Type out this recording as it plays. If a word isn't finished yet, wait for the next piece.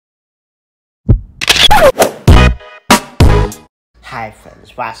Hi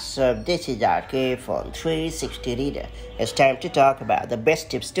friends, what's up? This is our iPhone 360 reader. It's time to talk about the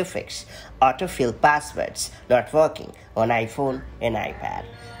best tips to fix autofill passwords not working on iPhone and iPad.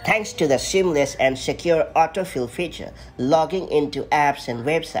 Thanks to the seamless and secure autofill feature, logging into apps and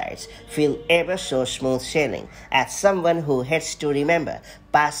websites feel ever so smooth sailing. As someone who has to remember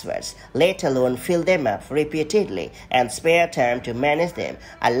passwords, let alone fill them up repeatedly and spare time to manage them,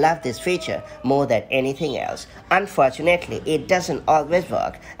 I love this feature more than anything else. Unfortunately, it doesn't always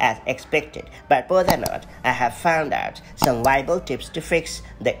work as expected, but bother not, I have found out some viable tips to fix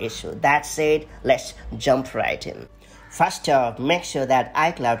the issue. That said, let's jump right in. First off, make sure that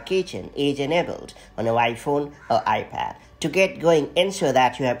iCloud Keychain is enabled on your iPhone or iPad. To get going, ensure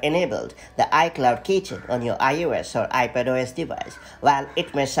that you have enabled the iCloud Keychain on your iOS or iPadOS device. While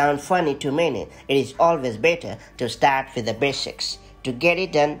it may sound funny to many, it is always better to start with the basics. To get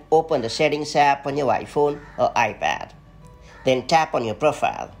it done, open the Settings app on your iPhone or iPad. Then tap on your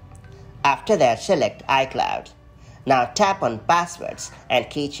profile. After that, select iCloud. Now tap on Passwords and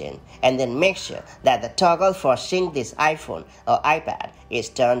Keychain and then make sure that the toggle for sync this iPhone or iPad is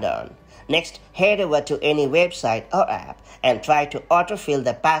turned on. Next, head over to any website or app and try to autofill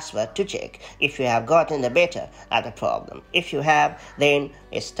the password to check if you have gotten the better at the problem. If you have, then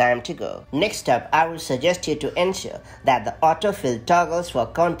it's time to go. Next up, I will suggest you to ensure that the autofill toggles for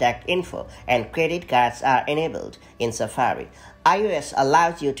contact info and credit cards are enabled in Safari. iOS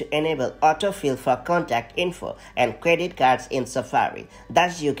allows you to enable autofill for contact info and credit cards in Safari.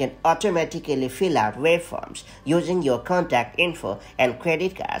 Thus, you can automatically fill out waveforms using your contact info and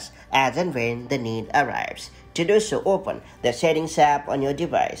credit cards as and when the need arrives. To do so, open the Settings app on your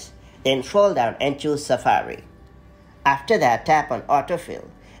device. Then scroll down and choose Safari. After that, tap on Autofill.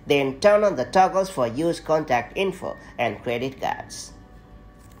 Then turn on the toggles for Use Contact Info and Credit Cards.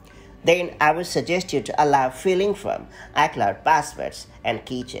 Then I would suggest you to allow filling from iCloud passwords and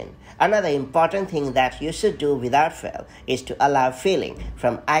keychain. Another important thing that you should do without fail is to allow filling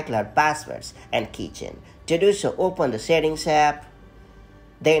from iCloud passwords and keychain. To do so, open the Settings app,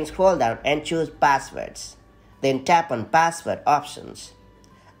 then scroll down and choose Passwords. Then tap on Password Options.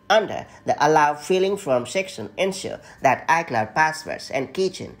 Under the Allow Filling From section, ensure that iCloud Passwords and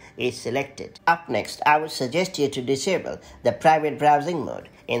Keychain is selected. Up next, I would suggest you to disable the private browsing mode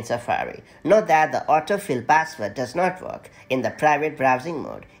in Safari. Note that the autofill password does not work in the private browsing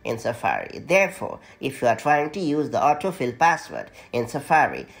mode in Safari. Therefore, if you are trying to use the autofill password in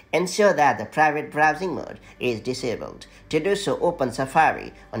Safari, ensure that the private browsing mode is disabled. To do so, open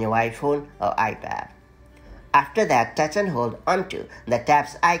Safari on your iPhone or iPad. After that, touch and hold onto the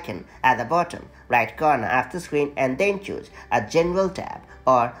tabs icon at the bottom right corner of the screen and then choose a general tab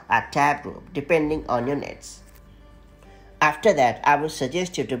or a tab group depending on your needs. After that, I would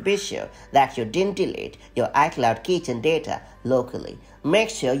suggest you to be sure that you didn't delete your iCloud Keychain data locally.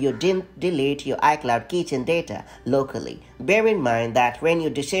 Make sure you didn't delete your iCloud Keychain data locally. Bear in mind that when you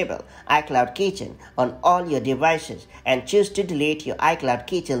disable iCloud Keychain on all your devices and choose to delete your iCloud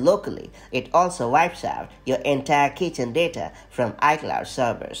Keychain locally, it also wipes out your entire Keychain data from iCloud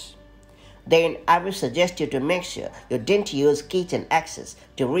servers. Then I will suggest you to make sure you didn't use Keychain Access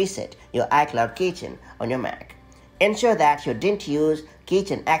to reset your iCloud Keychain on your Mac. Ensure that you didn't use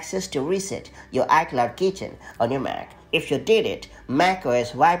Keychain Access to reset your iCloud Keychain on your Mac. If you did it,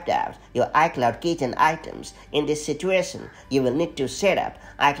 macOS wiped out your iCloud Keychain items. In this situation, you will need to set up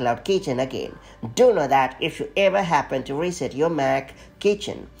iCloud Keychain again. Do know that if you ever happen to reset your Mac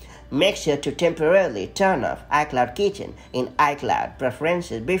Keychain, make sure to temporarily turn off iCloud Keychain in iCloud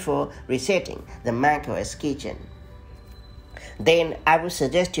Preferences before resetting the macOS Keychain. Then I would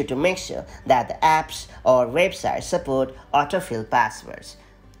suggest you to make sure that the apps or websites support autofill passwords.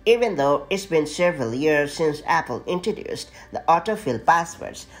 Even though it's been several years since Apple introduced the autofill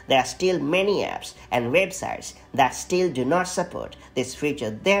passwords, there are still many apps and websites that still do not support this feature.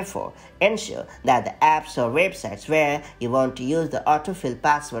 Therefore, ensure that the apps or websites where you want to use the autofill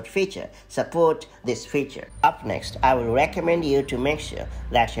password feature support this feature. Up next, I will recommend you to make sure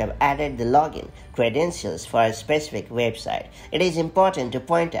that you have added the login credentials for a specific website. It is important to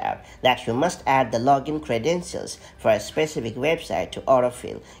point out that you must add the login credentials for a specific website to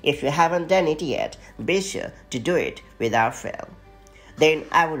autofill. If you haven't done it yet, be sure to do it without fail. Then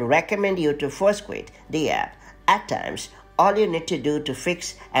I would recommend you to first quit the app. At times, all you need to do to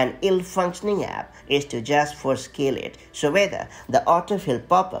fix an ill-functioning app is to just force kill it. So whether the autofill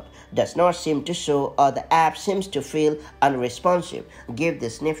pop-up does not seem to show or the app seems to feel unresponsive, give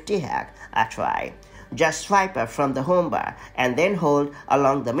this nifty hack a try. Just swipe up from the home bar and then hold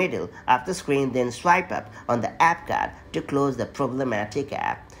along the middle of the screen, then swipe up on the app card to close the problematic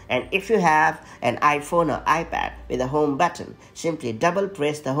app. And if you have an iPhone or iPad with a home button, simply double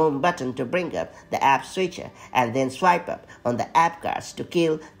press the home button to bring up the app switcher and then swipe up on the app cards to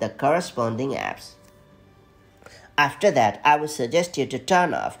kill the corresponding apps. After that, I would suggest you to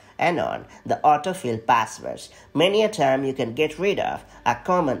turn off and on the autofill passwords. Many a time you can get rid of a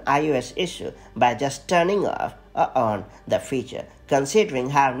common iOS issue by just turning off or on the feature.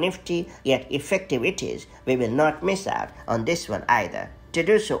 Considering how nifty yet effective it is, we will not miss out on this one either. To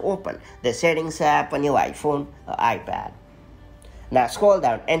do so, open the Settings app on your iPhone or iPad. Now scroll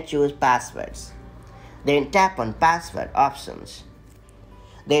down and choose Passwords. Then tap on Password Options.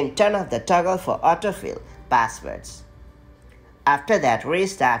 Then turn off the toggle for autofill passwords. After that,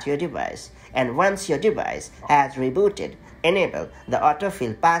 restart your device, and once your device has rebooted, enable the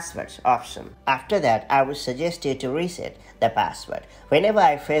autofill passwords option. After that, I would suggest you to reset the password. Whenever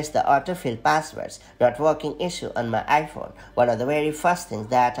I face the autofill passwords not working issue on my iPhone, one of the very first things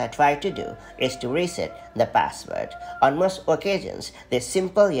that I try to do is to reset the password. On most occasions, this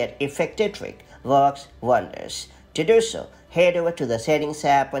simple yet effective trick works wonders. To do so, head over to the Settings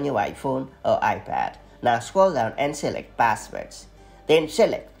app on your iPhone or iPad. Now scroll down and select Passwords. Then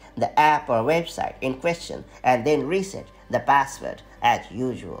select the app or website in question and then reset the password as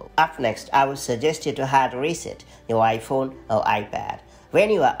usual. Up next, I would suggest you to hard reset your iPhone or iPad. When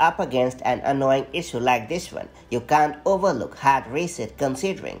you are up against an annoying issue like this one, you can't overlook hard reset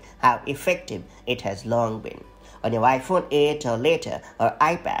considering how effective it has long been. On your iPhone 8 or later or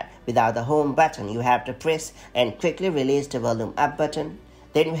iPad, without the home button, you have to press and quickly release the volume up button.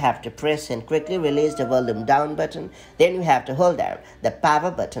 Then you have to press and quickly release the volume down button. Then you have to hold down the power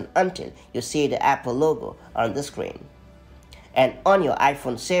button until you see the Apple logo on the screen. And on your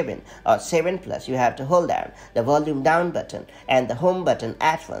iPhone 7 or 7 Plus, you have to hold down the volume down button and the home button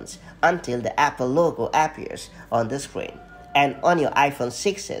at once until the Apple logo appears on the screen. And on your iPhone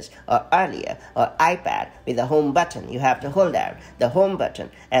 6s or earlier or iPad with the home button, you have to hold down the home button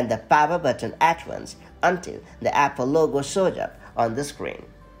and the power button at once until the Apple logo shows up on the screen.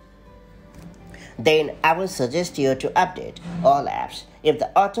 Then I will suggest you to update all apps. If the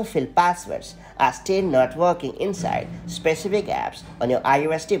autofill passwords are still not working inside specific apps on your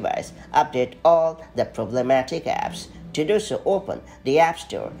iOS device, update all the problematic apps. To do so, open the App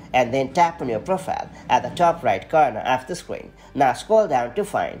Store and then tap on your profile at the top right corner of the screen. Now scroll down to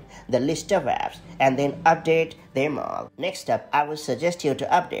find the list of apps and then update them all. Next up, I will suggest you to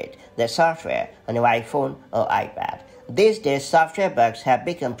update the software on your iPhone or iPad. These days, software bugs have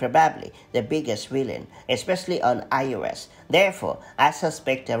become probably the biggest villain, especially on iOS. Therefore, I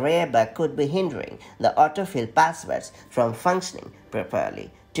suspect a rare bug could be hindering the autofill passwords from functioning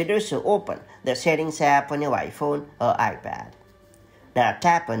properly. To do so, open the Settings app on your iPhone or iPad. Now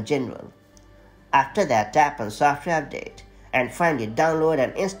tap on General. After that, tap on Software Update and finally download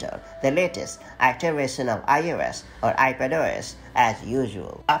and install the latest iteration of iOS or iPadOS as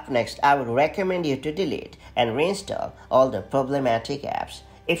usual. Up next, I would recommend you to delete and reinstall all the problematic apps.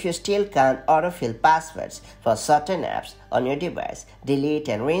 If you still can't autofill passwords for certain apps on your device, delete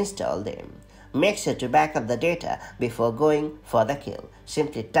and reinstall them. Make sure to back up the data before going for the kill.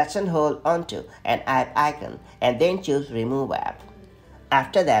 Simply touch and hold onto an app icon and then choose Remove App.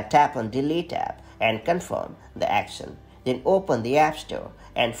 After that, tap on Delete App and confirm the action. Then open the App Store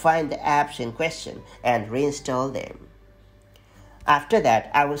and find the apps in question and reinstall them. After that,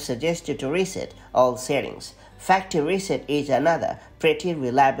 I would suggest you to reset all settings. Factory reset is another pretty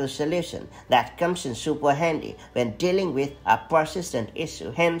reliable solution that comes in super handy when dealing with a persistent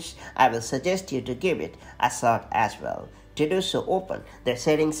issue. Hence, I will suggest you to give it a shot as well. To do so, open the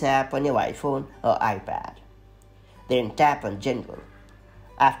Settings app on your iPhone or iPad. Then tap on General.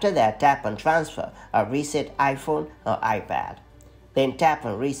 After that, tap on Transfer or Reset iPhone or iPad. Then tap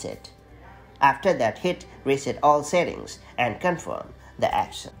on Reset. After that, hit Reset All Settings and confirm the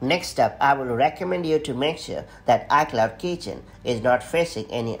action. Next up, I will recommend you to make sure that iCloud Kitchen is not facing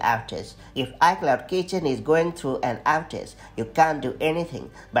any outage. If iCloud Kitchen is going through an outage, you can't do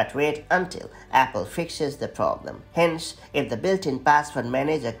anything but wait until Apple fixes the problem. Hence, if the built-in password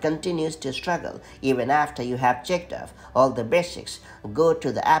manager continues to struggle even after you have checked off all the basics, go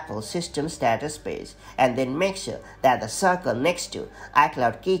to the Apple System Status page and then make sure that the circle next to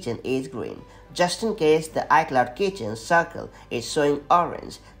iCloud Kitchen is green. Just in case the iCloud Kitchen circle is showing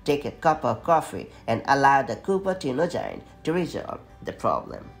orange, take a cup of coffee and allow the Cupertino giant to resolve the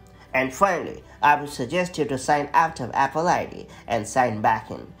problem. And finally, I would suggest you to sign out of Apple ID and sign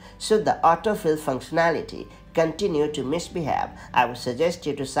back in. Should the autofill functionality continue to misbehave, I would suggest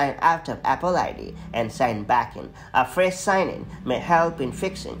you to sign out of Apple ID and sign back in. A fresh sign-in may help in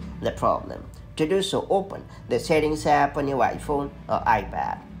fixing the problem. To do so, open the Settings app on your iPhone or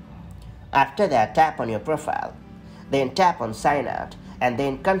iPad. After that, tap on your profile, then tap on sign out and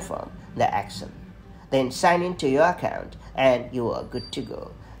then confirm the action. Then sign into your account and you are good to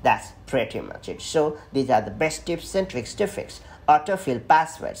go. That's pretty much it. So these are the best tips and tricks to fix autofill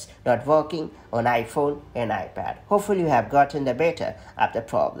passwords not working on iPhone and iPad. Hopefully you have gotten the better of the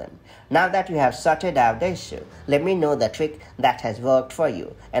problem. Now that you have sorted out the issue, let me know the trick that has worked for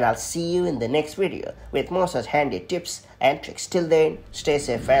you, and I'll see you in the next video with more such handy tips and tricks. Till then, stay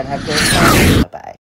safe and have a great time. Bye bye.